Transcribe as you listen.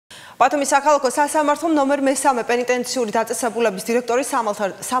ბათუმის საქალაქო სასამართლომ ნომერ 3 პენიტენციური დაწესებულების დირექტორი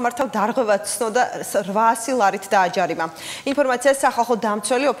სამართალდამრღვევად ცნოდა 800 ლარით დააჯარიმა. ინფორმაციას სახალხო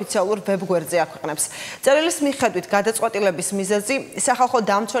დამცველი ოფიციალურ ვებგვერდზე აქვეყნებს. წერილის მიხედვით გადაწყვეტილების მიზეზი სახალხო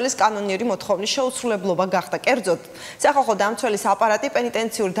დამცველის კანონიერი მოთხოვნის შეუსრულებლობა გახდა. კერძოდ, სახალხო დამცველის აპარატი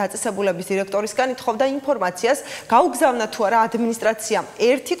პენიტენციური დაწესებულების დირექტორისგან ითხოვდა ინფორმაციას, გაუგზავნა თუ არა ადმინისტრაციამ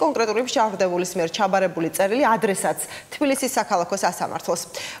ერთი კონკრეტული მშავდებულის მიერ ჩაბარებული წერილი ადრესატს თბილისის საქალაქო სასამართლოს.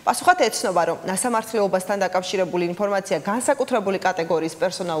 პასუხად ეცნობა, რომ ნასამართლეობასთან დაკავშირებული ინფორმაცია განსაკუთრებული კატეგორიის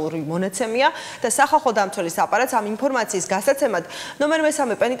პერსონალური მონაცემია და სახალხო დამცველის აპარატს ამ ინფორმაციის გასაცემად ნომერ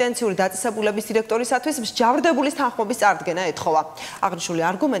 3 პენიტენციური დაწესებულების დირექტორისათვის მსჯავრდებულის თანხმობის წარდგენა ეთხოვა. აღნიშნული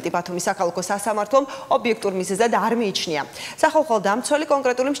არგუმენტი ბათუმის საქალაქო სასამართლომ ობიექტურ მიზეზად არ მიიჩნია. სახალხო დამცველი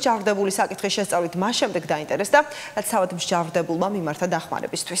კონკრეტული მსჯავრდებულის საკითხის შესწავლით მას შემდეგ დაინტერესდა, რაც თავად მსჯავრდებულმა მიმართა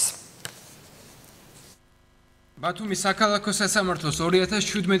დახმარებისთვის. ბათუმის საქალაქო სასამართლოს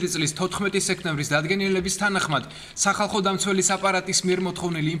 2017 წლის 14 სექტემბრის დადგენილების თანახმად სახალხო დამცველის აპარატის მიერ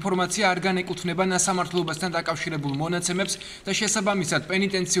მოთხოვნილი ინფორმაცია არ განეკუთვნება ნასამართლეობასთან დაკავშირებულ მონაცემებს და შესაბამისად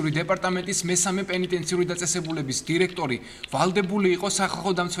პენიტენციური დეპარტამენტის მესამე პენიტენციური დაწესებულების დირექტორი ვალდებული იყო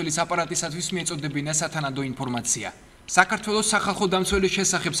სახალხო დამცველის აპარატისათვის მიეწოდებინა სათანადო ინფორმაცია. საქართველოს სახალხო დამცველის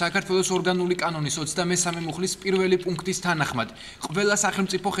შესახებ საქართველოს ორგანული კანონის 23 მუხლის 1 პუნქტის თანახმად ყველა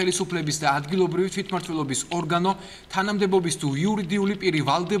სახელმწიფო ხელისუფლების და ადგილობრივი თვითმმართველობის ორგანო თანამდებობის თუ იურიდიული პირი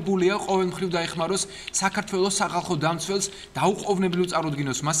ვალდებულია ყოველმხრივ დაეხმაროს საქართველოს სახალხო დამცველს დაუყოვნებლივ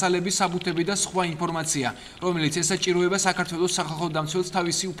წარუდგინოს მასალები, საბუთები და სხვა ინფორმაცია, რომელიც ესაჭიროება საქართველოს სახალხო დამცველს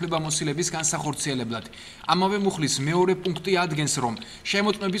თავისი უფლებამოსილების განსახორციელებლად. ამავე მუხლის 2 პუნქტი ადგენს, რომ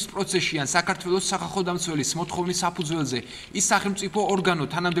შემოწმების პროცესში ან საქართველოს სახალხო დამცველის მოთხოვნის საფუძველზე ის სახელმწიფო ორგანო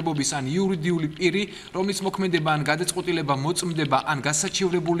თანამდებობის ან იურიდიული პირი, რომლის მოქმედება ან გადაწყვეტილება მოწმდება ან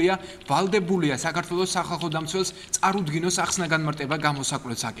გასაჩივრებულია, ვალდებულია საქართველოს სახალხო დამცველს წარუდგინოს ახსნა-განმარტება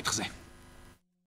გამოსაკვლელ საკითხზე.